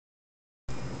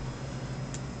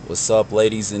What's up,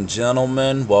 ladies and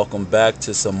gentlemen? Welcome back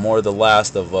to some more The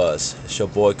Last of Us. It's your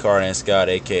boy Card Scott,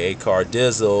 aka Car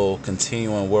Dizzle,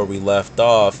 continuing where we left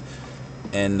off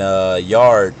in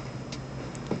Yard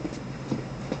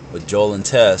with Joel and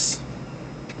Tess.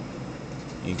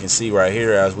 You can see right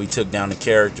here as we took down the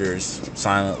characters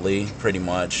silently, pretty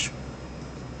much,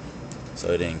 so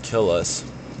they didn't kill us.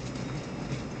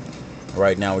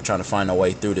 Right now we're trying to find our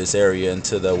way through this area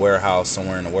into the warehouse,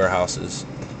 somewhere in the warehouses.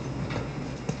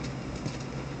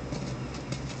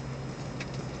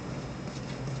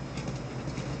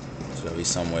 There's gotta be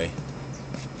some way.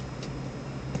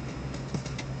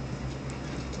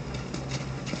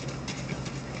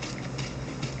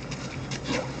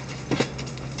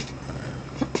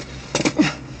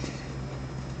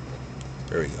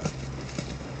 There we go.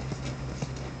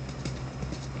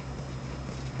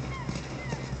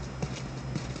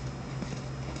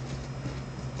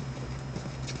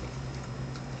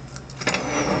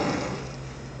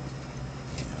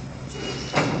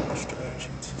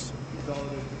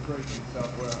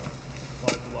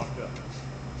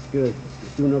 Good.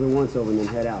 Let's do another once over and then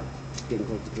head out. It's getting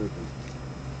close to Thursday.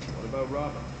 What about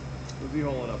Robin? Who's he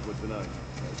holding up with tonight?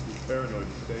 He's paranoid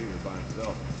to stay here by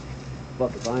himself.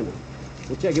 Fuck if I know.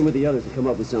 We'll check in with the others and come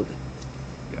up with something.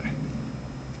 Yeah.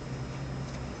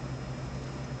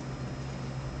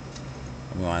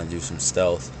 We want to do some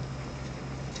stealth.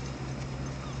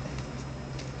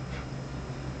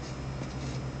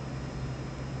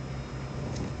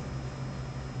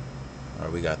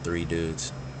 Alright, we got 3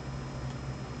 dudes.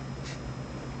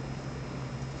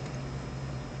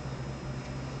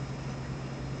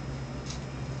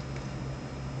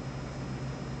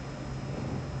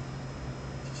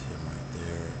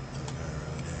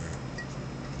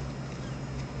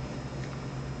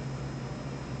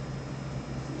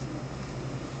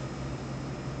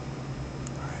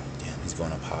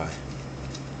 Going up high.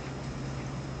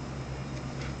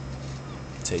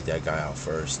 Take that guy out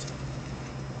first.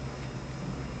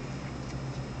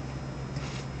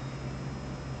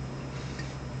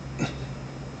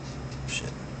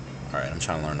 Shit. Alright, I'm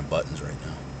trying to learn the buttons right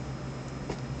now.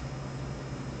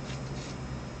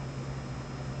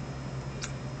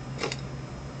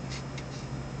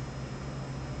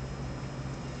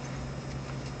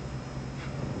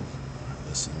 Alright,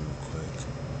 listen real quick.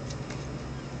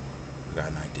 I got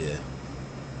an idea.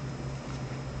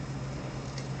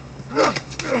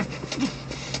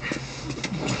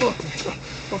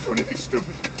 Don't do anything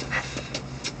stupid.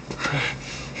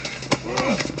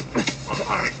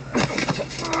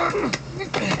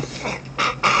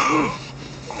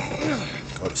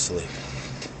 Go to sleep.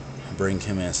 Bring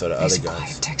him in so the other guys.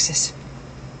 Quiet, Texas.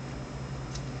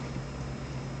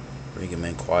 Bring him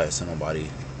in quiet so nobody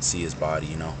see his body,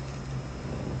 you know.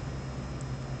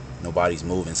 Nobody's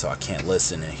moving, so I can't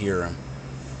listen and hear him.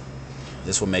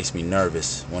 This is what makes me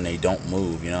nervous, when they don't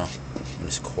move, you know, when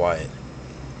it's quiet.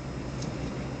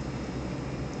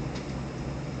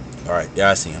 Alright,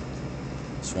 yeah, I see him.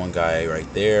 This one guy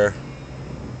right there.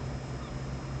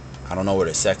 I don't know where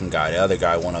the second guy, the other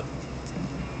guy went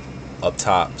up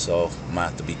top, so I'm gonna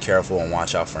have to be careful and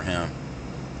watch out for him.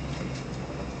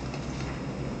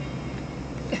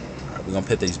 Alright, we're gonna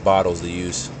put these bottles to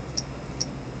use.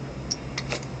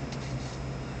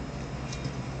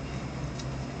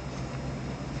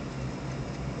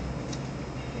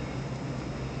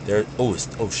 There, oh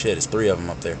shit, it's 3 of them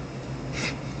up there.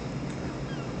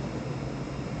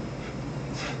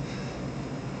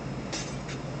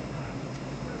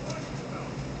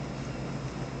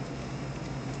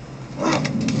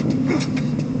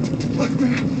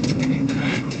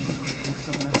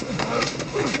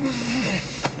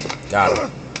 Got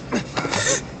him.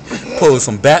 Pulling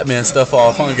some Batman stuff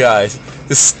off, huh, guys?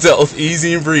 This stealth,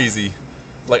 easy and breezy.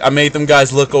 Like, I made them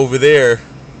guys look over there.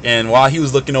 And while he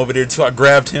was looking over there too, I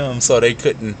grabbed him so they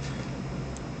couldn't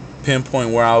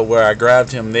pinpoint where I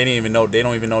grabbed him. They didn't even know. They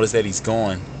don't even notice that he's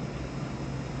gone.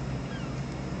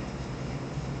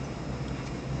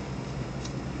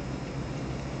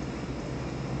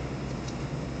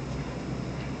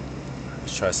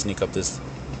 Let's try to sneak up this,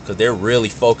 because they're really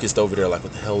focused over there. Like,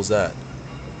 what the hell is that?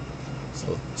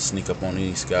 So sneak up on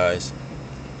these guys.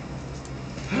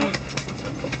 Don't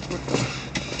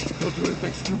do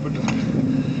anything stupid.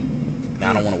 Now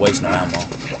I don't want to waste no ammo. I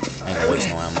ain't gonna waste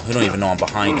no ammo. He don't even know I'm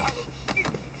behind him.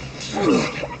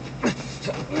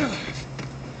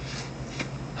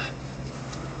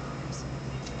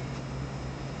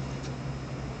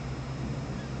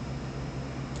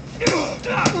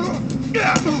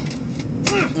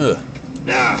 Ugh.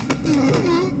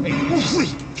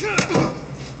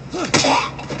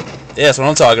 Yeah, that's what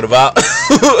I'm talking about.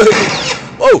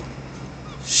 Whoa!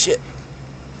 Shit.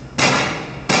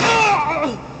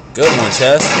 Good one,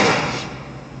 Tess.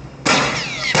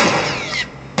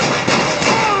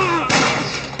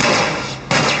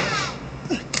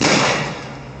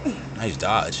 Nice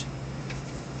dodge.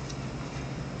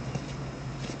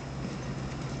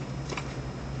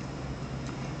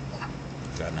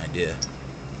 Got an idea.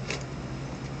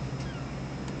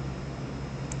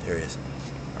 There he is.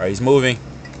 Alright, he's moving.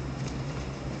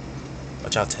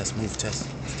 Watch out, Tess. Move, Tess.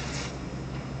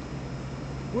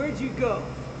 Where'd you go?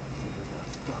 Where the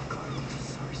fuck are you?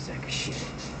 Sorry sack of shit.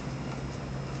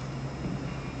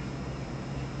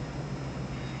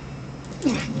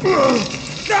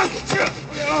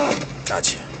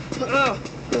 Gotcha.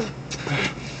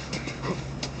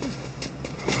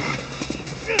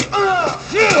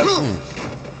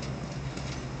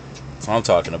 That's what I'm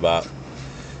talking about.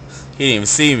 He didn't even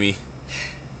see me.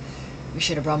 We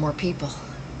should have brought more people.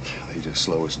 They just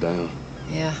slow us down.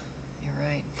 Yeah, you're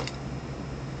right.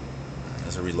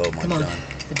 Let's reload my Come on, gun.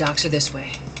 the docks are this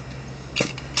way.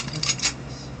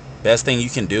 Best thing you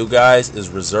can do, guys, is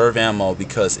reserve ammo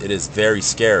because it is very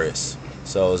scarce.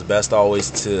 So it's best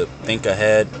always to think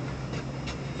ahead,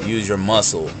 use your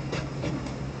muscle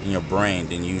and your brain,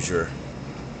 then use your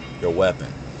weapon.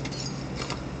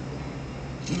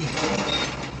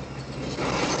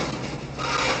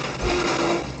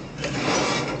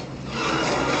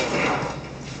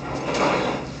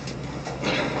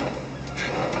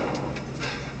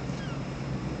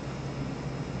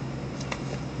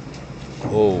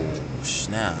 Oh,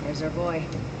 snap. There's our boy.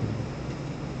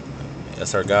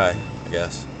 That's our guy, I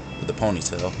guess, with the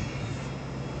ponytail.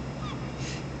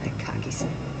 That cocky son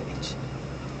of a bitch.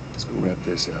 Let's go wrap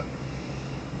this up.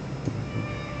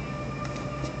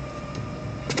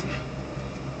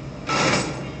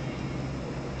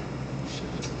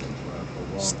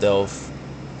 Stealth.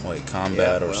 Wait,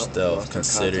 combat Yeah, or well, stealth. lost our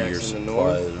Consider your contacts in the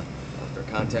north. supplies. Lost our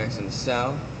contacts in the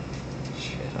south.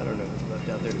 Shit, I don't know who's left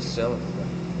out there to sell it.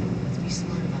 Let's be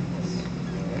smart about this.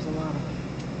 There's a lot of them.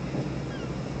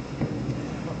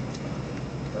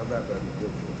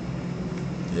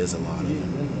 There's a lot of them.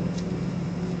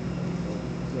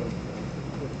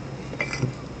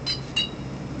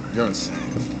 You're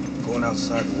insane. Going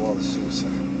outside the wall is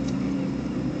suicide.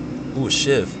 Ooh, a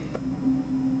shiv.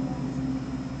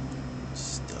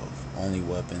 Stealth. Only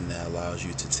weapon that allows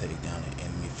you to take down an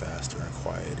enemy faster and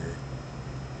quieter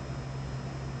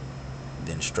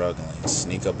than struggling.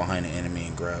 Sneak up behind an enemy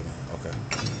and grab him. Okay.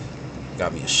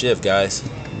 Got me a shiv, guys.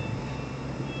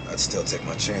 I'd still take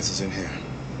my chances in here.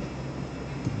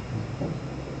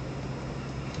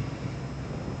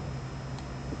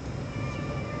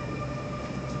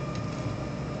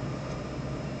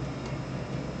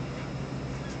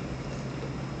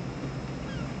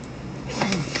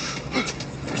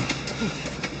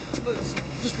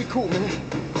 Just be cool, man.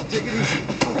 Take it easy.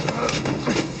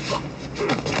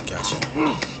 Gotcha.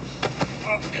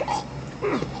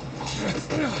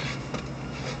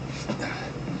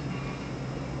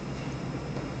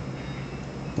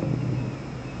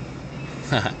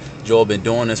 Joel been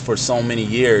doing this for so many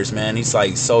years, man. He's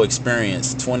like so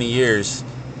experienced. 20 years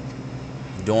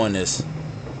doing this.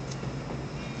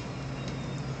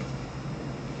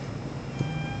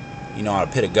 You know how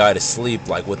to put a guy to sleep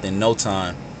like within no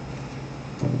time.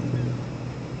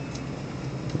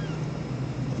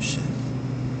 Oh shit.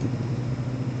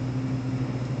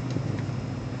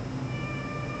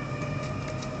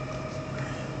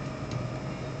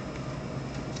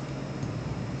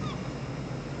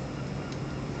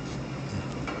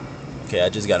 Okay, I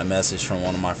just got a message from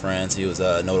one of my friends. He was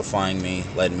notifying me,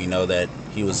 letting me know that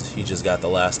he just got the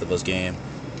Last of Us game.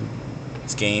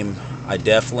 This game I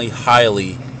definitely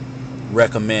highly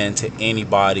recommend to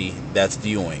anybody that's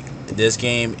viewing. This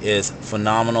game is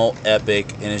phenomenal,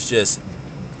 epic, and it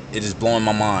is blowing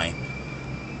my mind.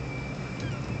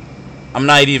 I'm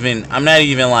not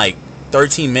even like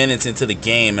 13 minutes into the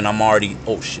game and I'm already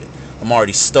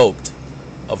stoked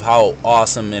of how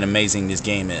awesome and amazing this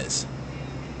game is.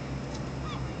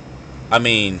 I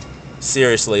mean,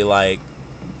 seriously, like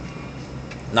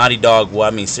Naughty Dog, well,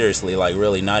 I mean seriously, like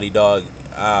really Naughty Dog,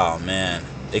 oh man,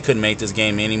 they couldn't make this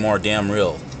game any more damn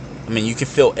real. I mean, you can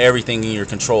feel everything in your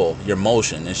control, your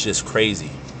motion, it's just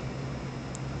crazy.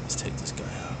 Let's take this guy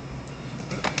out.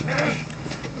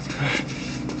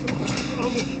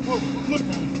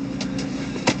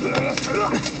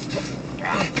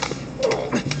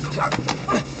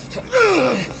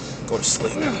 Go to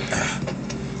sleep.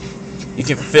 You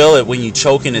can feel it when you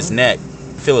choke in his neck.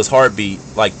 Feel his heartbeat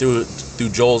like through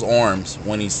Joel's arms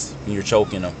when you're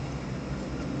choking him.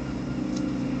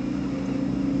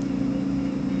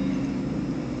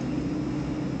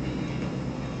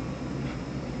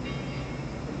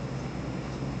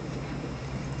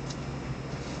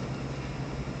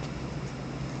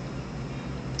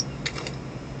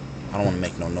 I don't want to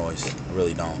make no noise. I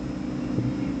really don't.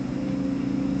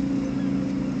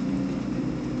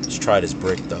 Let's try this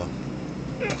brick though.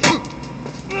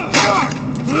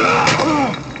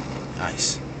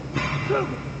 Nice.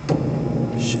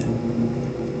 Shit.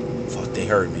 Fuck, they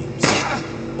heard me.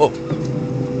 Oh.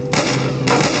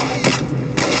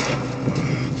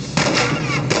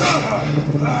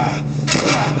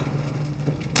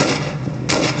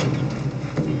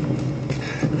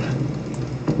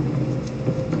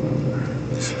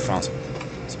 Found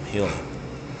some healing.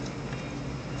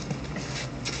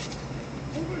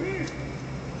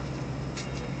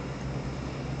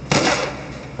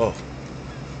 Oh.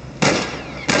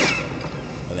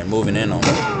 Oh, they're moving in on me.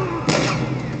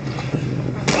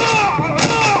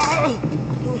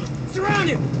 Surround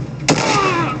him!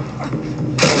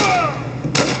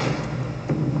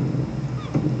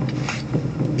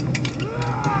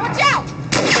 Watch out!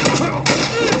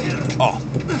 Oh.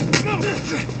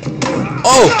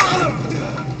 Oh!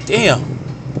 Damn.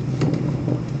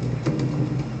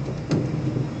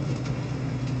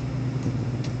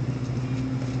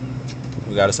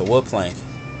 We got us a wood plank.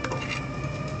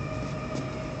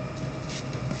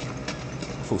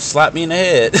 Fool slapped me in the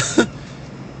head.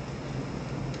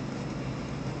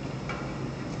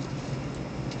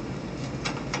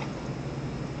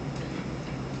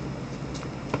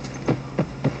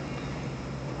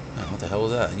 What the hell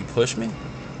was that? You pushed me?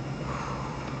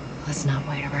 Let's not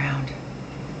wait around.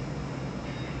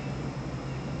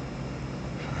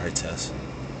 Alright, Tess.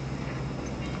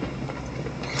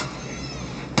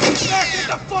 Get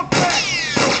the fuck back!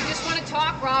 You just want to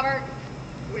talk, Robert?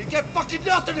 We get fucking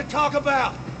nothing to talk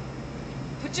about!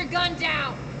 Put your gun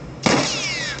down.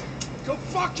 Go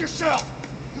fuck yourself!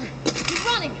 He's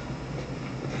running.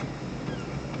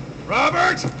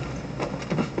 Robert!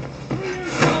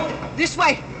 This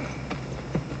way.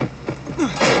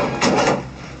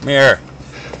 Come here.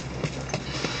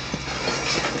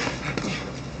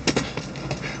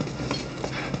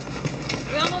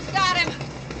 We almost got him.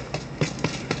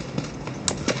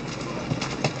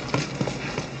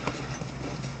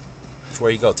 Which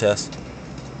way you go, Tess?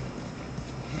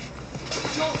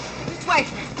 Joel, this way.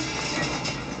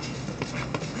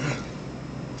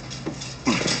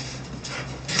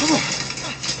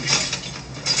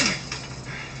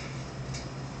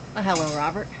 Well, hello,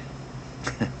 Robert.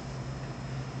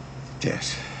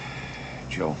 Tess.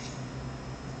 Joe.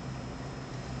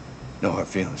 No hard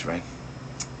feelings, right?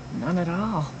 None at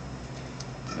all.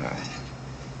 All right.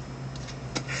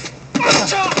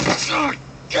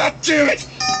 God damn it!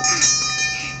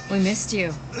 We missed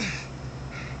you.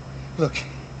 Look,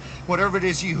 whatever it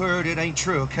is you heard, it ain't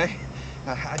true, okay?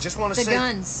 I just want to The say...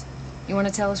 guns. You want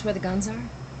to tell us where the guns are?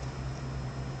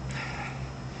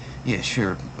 Yeah,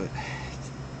 sure, but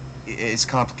it's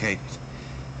complicated.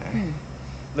 All right.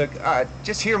 Look,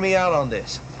 just hear me out on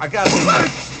this. I got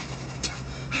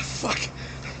Fuck.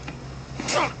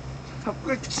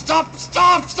 Stop!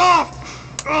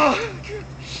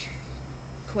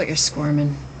 Quit your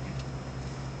squirming.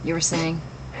 You were saying?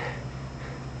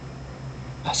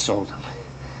 I sold him.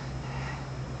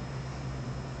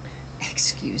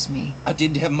 Excuse me. I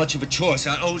didn't have much of a choice.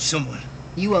 I owed someone.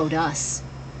 You owed us.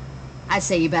 I'd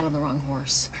say you bet on the wrong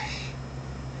horse.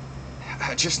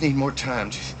 I just need more time.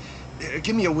 Just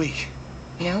give me a week.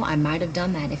 You know, I might have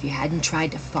done that if you hadn't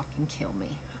tried to fucking kill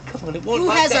me. Come on, it won't Who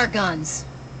like has that. our guns?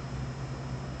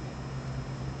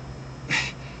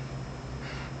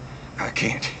 I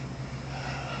can't.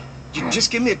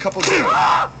 Just give me a couple days.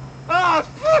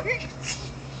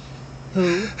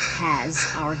 Who has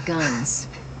our guns?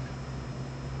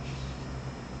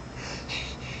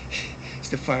 It's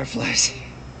the Fireflies.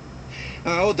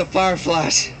 I owed the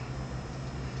Fireflies.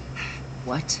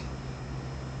 What?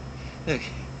 Look,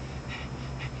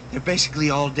 they're basically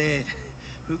all dead.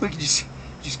 We can just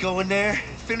go in there,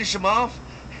 finish them off.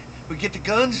 We get the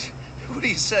guns. What do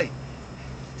you say?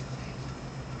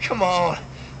 Come on.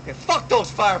 Yeah, fuck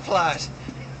those Fireflies.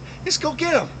 Let's go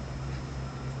get them.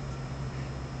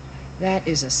 That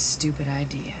is a stupid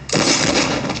idea.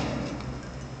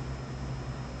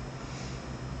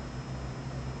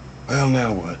 Well,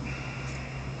 now what?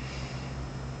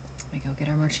 We go get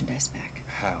our merchandise back.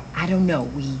 How? I don't know.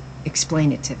 We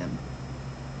explain it to them.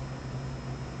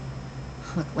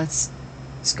 Look, let's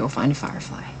go find a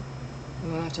Firefly.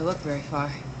 We won't have to look very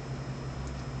far.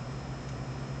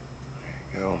 There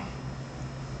you go.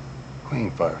 Queen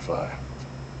Firefly.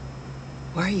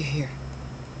 Why are you here?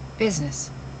 Business.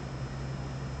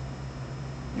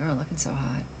 You're looking so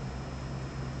hot.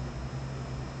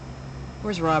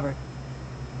 Where's Robert?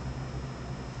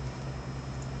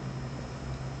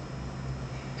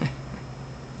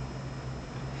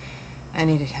 I I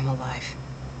needed him alive.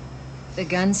 The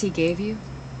guns he gave you,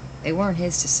 they weren't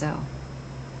his to sell.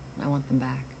 I want them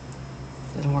back.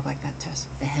 Doesn't work like that, Tess.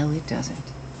 The hell it doesn't.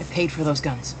 I paid for those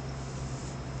guns.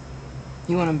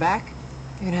 You want them back?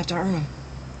 You're gonna have to earn them.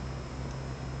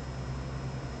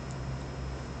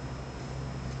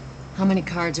 How many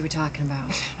cards are we talking about?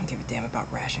 I don't give a damn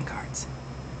about ration cards.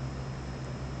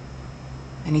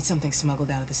 I need something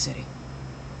smuggled out of the city.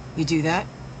 You do that,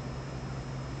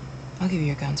 I'll give you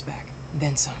your guns back.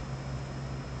 Then some.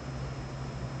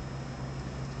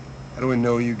 How do we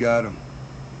know you got them?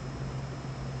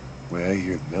 Well, I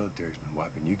hear the military's been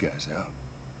wiping you guys out.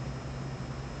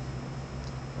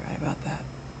 Right about that.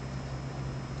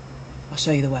 I'll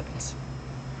show you the weapons.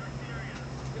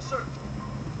 Yes, sir.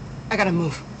 I gotta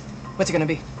move. What's it gonna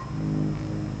be?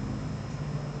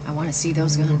 I want to see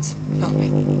those guns. Help me.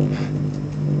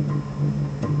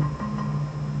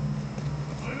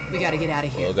 We gotta get out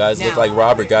of here. Well, guys, now. look like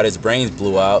Robert got his brains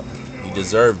blew out. He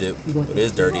deserved it with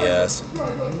his dirty ass.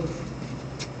 Alright,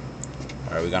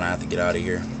 we're gonna have to get out of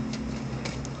here.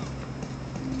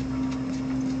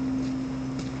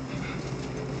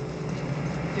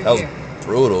 You're That was here.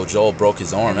 brutal. Joel broke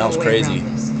his arm. That was Way crazy.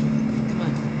 around this. Come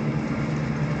on.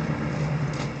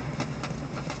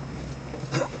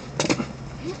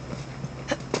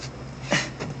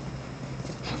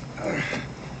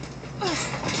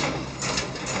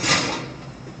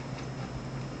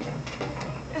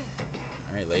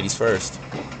 Alright, ladies first.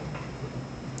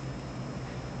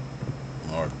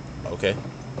 Or, okay.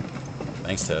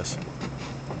 Thanks, Tess.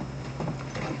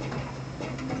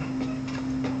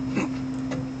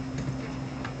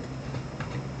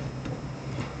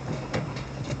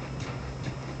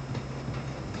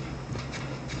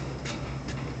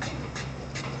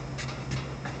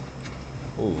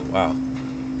 Ooh, wow.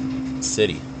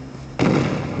 City.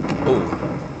 Ooh.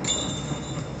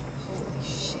 Holy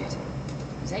shit.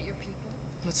 Is that your people?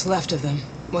 What's left of them?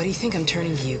 Why do you think I'm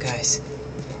turning to you guys?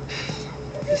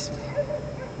 This-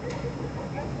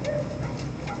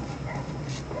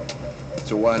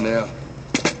 So why now?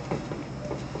 They're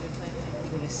planning on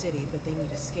leaving the city, but they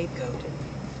need a scapegoat.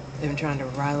 They've been trying to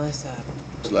rile us up.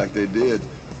 It's like they did.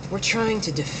 We're trying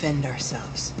to defend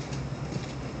ourselves.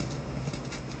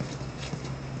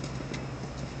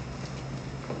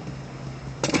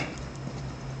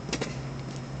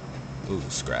 Ooh,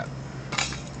 scrap.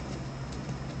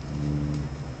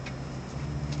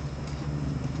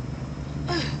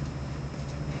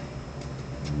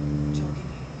 Joel, get me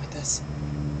with us.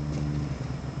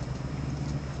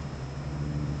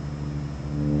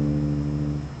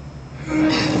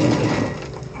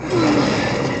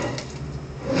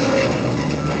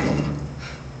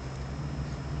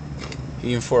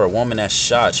 Even for a woman that's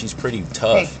shot, she's pretty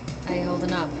tough. Hey, how you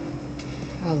holding up?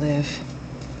 I'll live.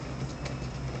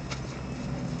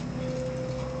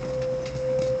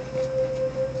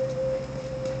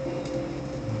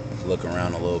 Look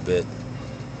around a little bit.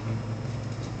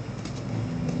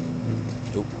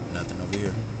 Nope, nothing over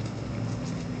here.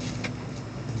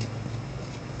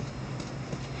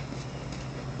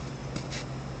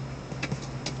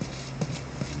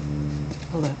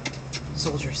 Hold up.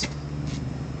 Soldiers.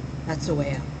 That's the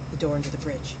way out. The door under the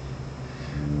bridge.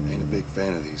 Ain't a big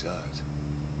fan of these odds.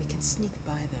 We can sneak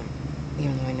by them,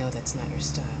 even though I know that's not your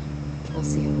style. We'll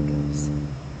see how it goes.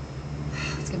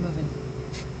 Let's get moving.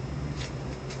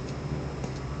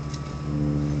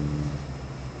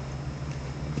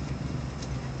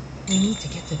 We need to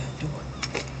get to that door.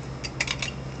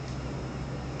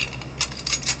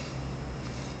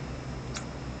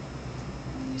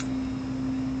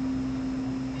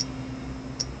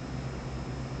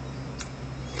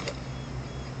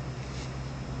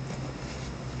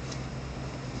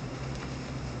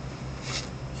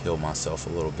 Heal myself a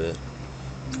little bit.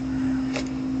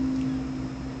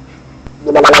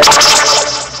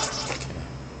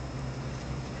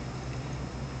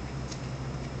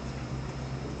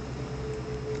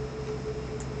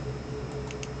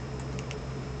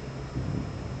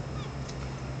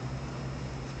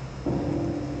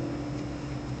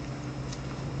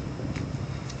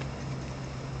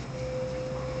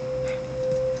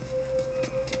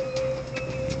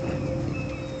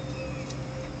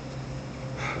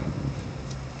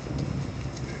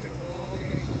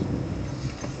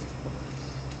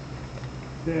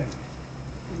 Damn.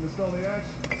 You missed all the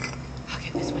action. I'll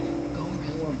get this one. Go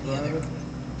around the other.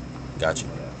 Got you.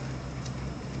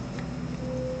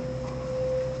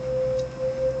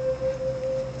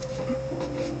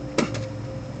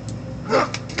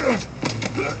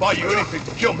 Buy you anything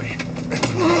to kill me.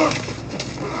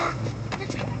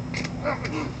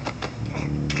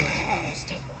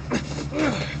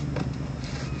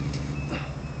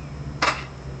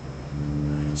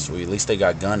 least they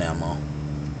got gun ammo.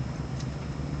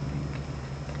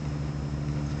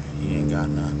 He ain't got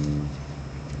none.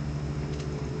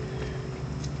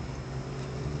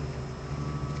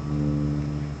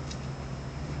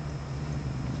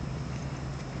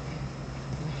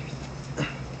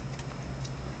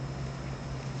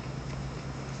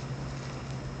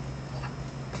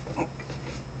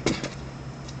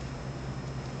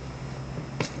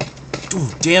 Ooh,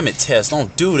 damn it, Tess.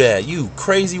 Don't do that. You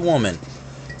crazy woman.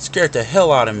 Scared the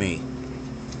hell out of me.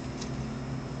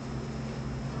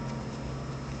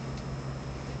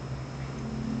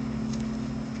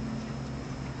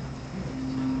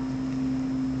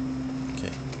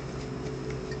 Okay.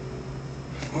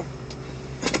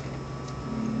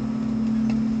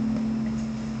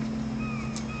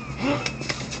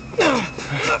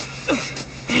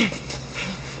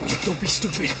 Don't be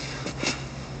stupid.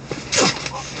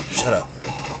 Shut up.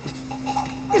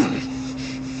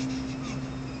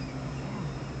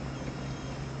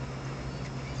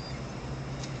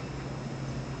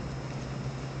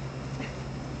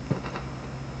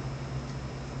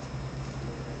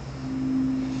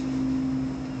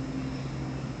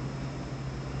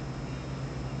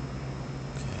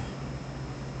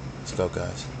 Let's go,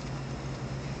 guys.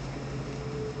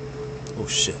 Oh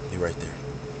shit, they right there.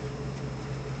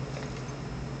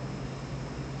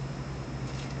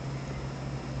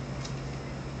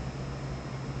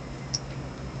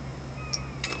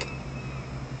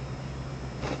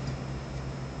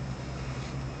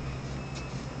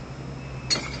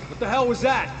 What the hell was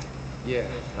that? Yeah,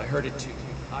 I heard it too.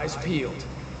 Eyes peeled.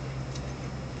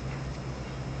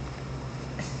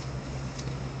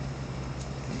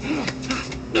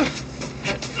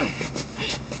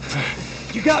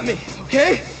 You got me,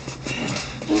 okay?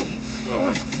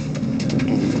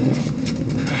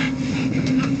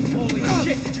 Holy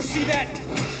shit, did you see that?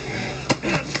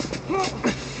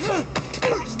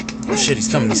 Oh shit,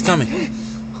 he's coming, he's coming.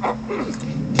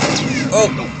 Oh!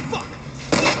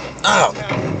 Ow!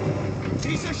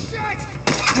 Piece of shit!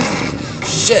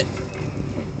 Shit!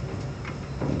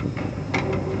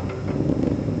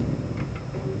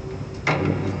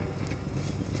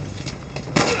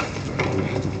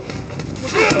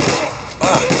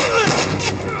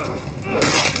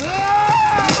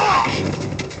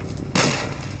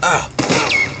 Ah!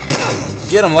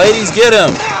 Get him, ladies, get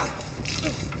him!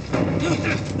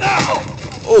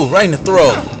 Oh, right in the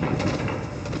throat.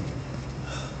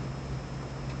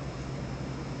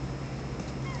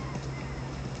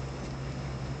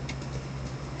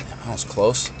 Damn, that was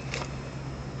close.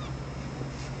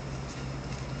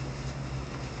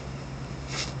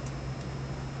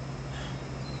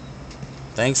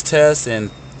 Thanks, Tess,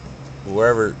 and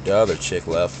wherever the other chick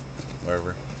left.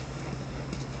 Wherever.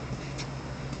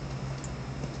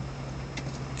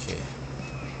 Okay.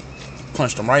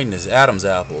 Punched him right in his Adam's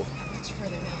apple. Much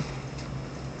further now.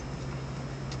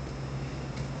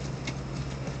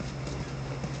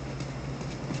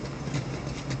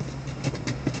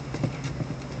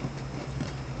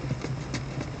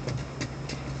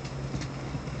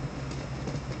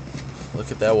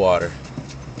 Look at that water.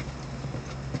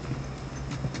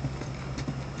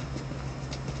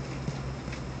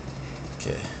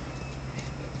 Okay.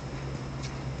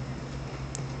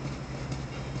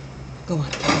 Go on,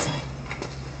 get inside.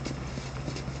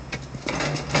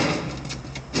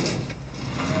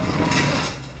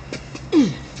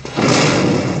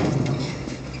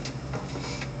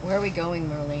 Where are we going,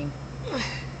 Marlene?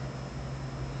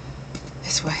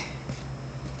 This way.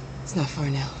 It's not far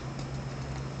now.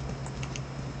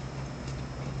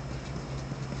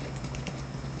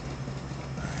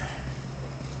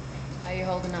 How you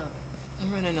holding up?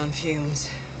 I'm running on fumes,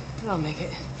 but I'll make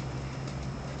it.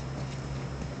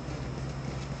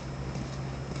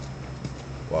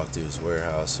 Walk through his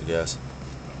warehouse, I guess.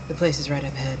 The place is right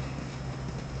up ahead.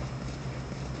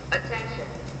 Attention.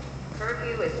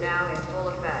 Curfew is now in full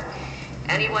effect.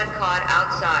 Anyone caught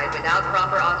outside without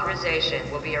proper authorization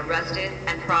will be arrested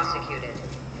and prosecuted.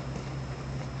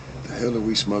 The hell are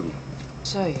we smuggling?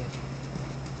 Show you.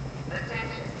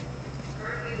 Attention.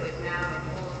 Curfew is now in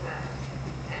full effect.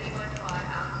 Anyone caught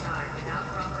outside without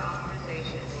proper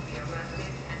authorization will be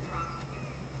arrested and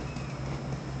prosecuted.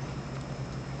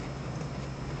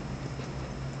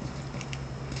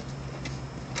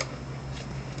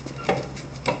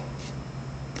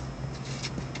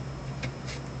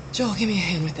 Joel, give me a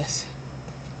hand with this.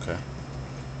 Okay.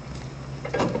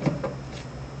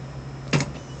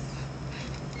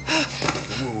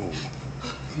 Whoa.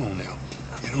 Come on now.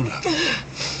 Get on up.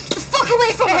 Fuck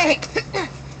away from me!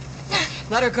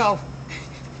 Let her go.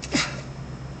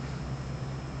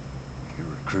 You're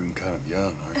recruiting kind of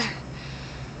young, aren't you?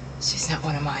 She's not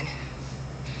one of mine.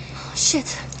 Shit.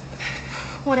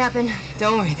 What happened?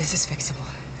 Don't worry, this is fixable.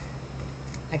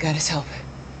 I got his help.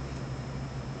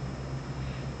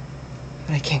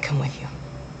 But I can't come with you.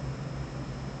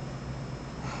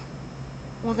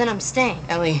 Well, then I'm staying.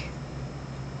 Ellie,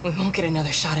 we won't get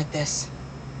another shot at this.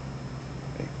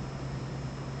 Hey,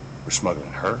 we're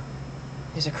smuggling her?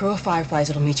 There's a crew of Fireflies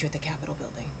that'll meet you at the Capitol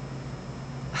building.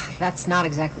 That's not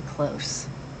exactly close.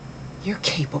 You're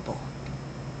capable.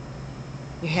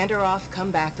 You hand her off, come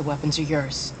back, the weapons are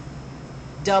yours.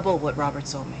 Double what Robert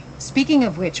sold me. Speaking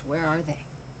of which, where are they?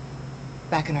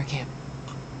 Back in our camp.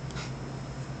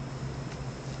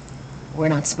 We're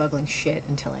not smuggling shit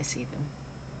until I see them.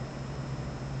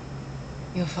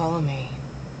 You'll follow me.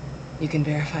 You can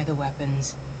verify the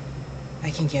weapons. I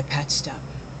can get patched up.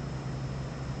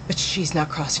 But she's not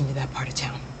crossing to that part of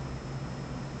town.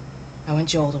 I want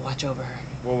Joel to watch over her.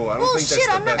 Whoa, I don't Oh think shit, that's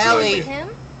the I'm not best going Ellie. with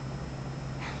him.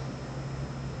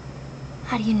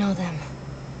 How do you know them?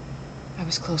 I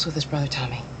was close with his brother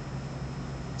Tommy.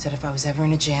 Said if I was ever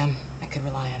in a jam, I could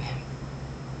rely on him.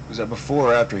 Was that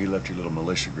before or after he left your little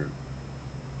militia group?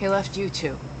 He left you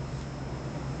too.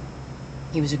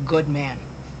 He was a good man.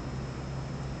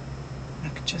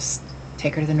 Look, just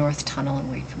take her to the North Tunnel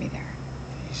and wait for me there.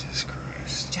 Jesus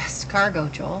Christ. Just cargo,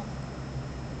 Joel.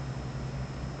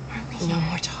 No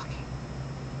more talking.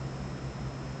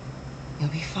 You'll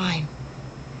be fine.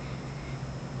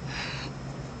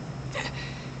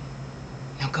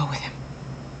 Now go with him.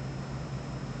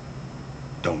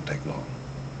 Don't take long.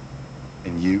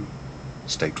 And you,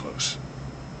 stay close.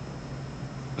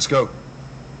 Let's go.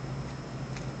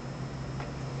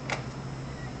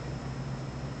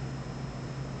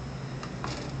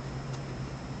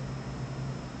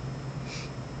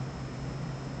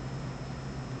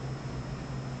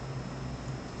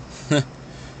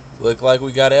 Look like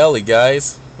we got Ellie,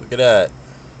 guys. Look at that.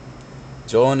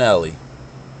 Joel and Ellie.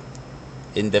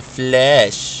 In the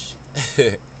flesh.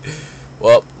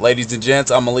 Well, ladies and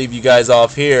gents, I'm going to leave you guys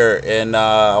off here. And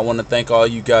I want to thank all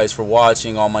you guys for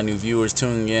watching. All my new viewers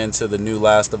tuning in to the new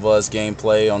Last of Us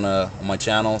gameplay on my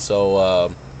channel.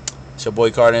 So, it's your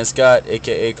boy Carden Scott,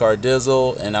 a.k.a.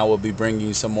 Cardizzle. And I will be bringing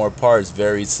you some more parts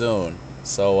very soon.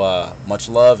 So, much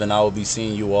love. And I will be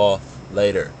seeing you all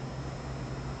later.